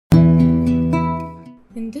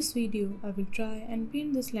In this video, I will try and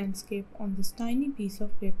paint this landscape on this tiny piece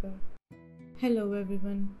of paper. Hello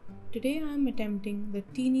everyone, today I am attempting the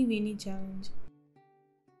teeny weeny challenge.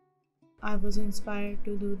 I was inspired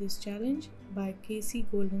to do this challenge by Casey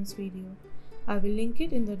Golden's video. I will link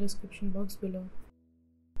it in the description box below.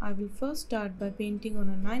 I will first start by painting on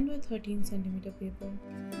a 9 by 13 cm paper.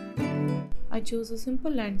 I chose a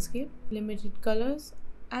simple landscape, limited colors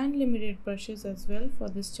and limited brushes as well for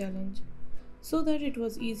this challenge, so that it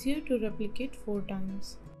was easier to replicate 4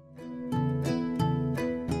 times.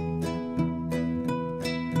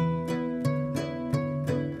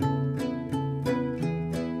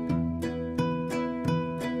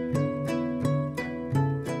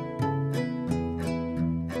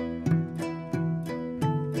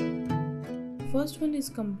 First one is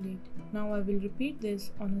complete. Now I will repeat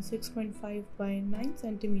this on a 6.5 by 9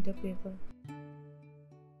 cm paper.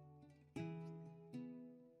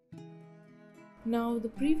 Now the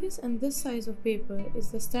previous and this size of paper is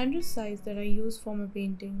the standard size that I use for my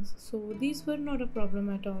paintings, so these were not a problem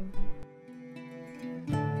at all.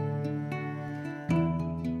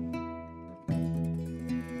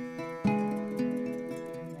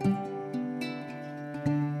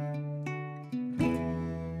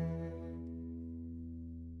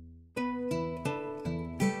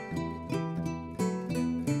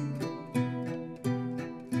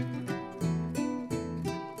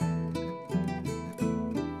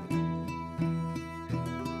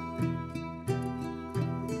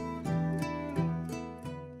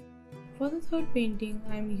 For the third painting,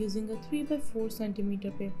 I am using a 3 by 4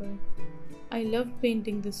 cm paper. I loved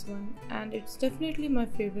painting this one and it's definitely my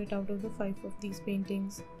favorite out of the 5 of these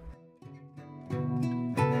paintings.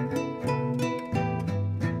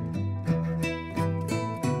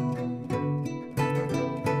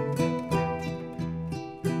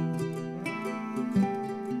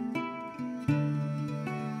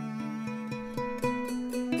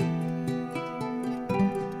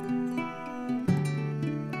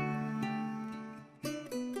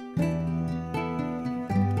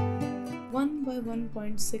 By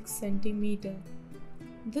 1.6 cm.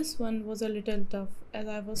 This one was a little tough as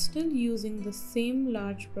I was still using the same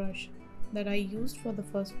large brush that I used for the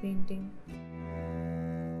first painting.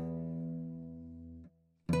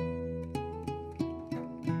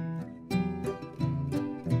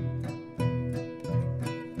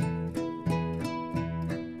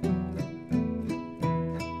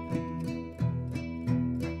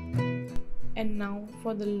 And now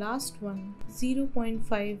for the last one,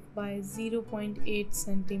 0.5 by 0.8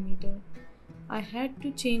 cm. I had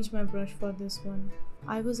to change my brush for this one.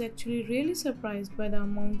 I was actually really surprised by the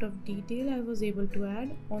amount of detail I was able to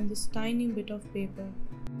add on this tiny bit of paper.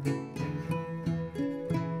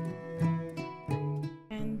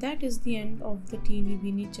 And that is the end of the teeny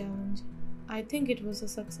weeny challenge. I think it was a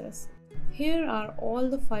success. Here are all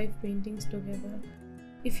the 5 paintings together.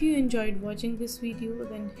 If you enjoyed watching this video,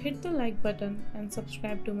 then hit the like button and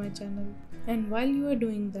subscribe to my channel. And while you are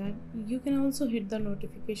doing that, you can also hit the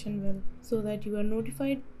notification bell so that you are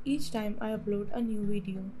notified each time I upload a new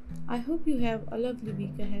video. I hope you have a lovely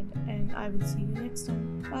week ahead and I will see you next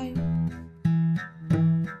time. Bye.